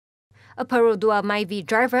A Perodua Myvi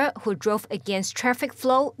driver who drove against traffic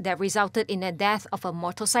flow that resulted in the death of a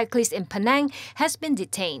motorcyclist in Penang has been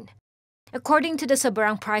detained. According to the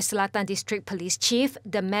Seberang Perai Selatan District Police Chief,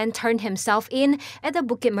 the man turned himself in at the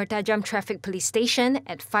Bukit Mertajam Traffic Police Station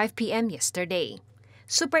at 5 p.m. yesterday.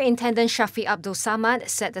 Superintendent Shafi Abdul Samad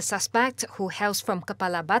said the suspect, who hails from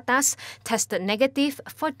Kepala Batas, tested negative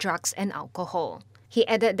for drugs and alcohol. He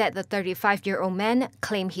added that the 35-year-old man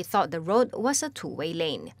claimed he thought the road was a two-way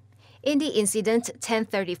lane. In the incident,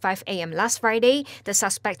 10:35 a.m. last Friday, the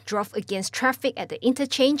suspect drove against traffic at the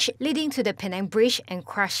interchange leading to the Penang Bridge and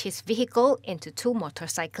crashed his vehicle into two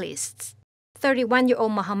motorcyclists.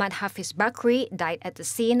 31-year-old Muhammad Hafiz Bakri died at the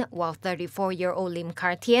scene, while 34-year-old Lim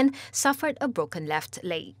Kartian suffered a broken left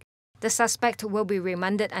leg. The suspect will be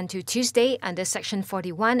remanded until Tuesday under Section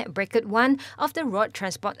 41, Bracket 1 of the Road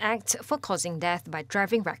Transport Act for causing death by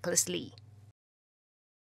driving recklessly.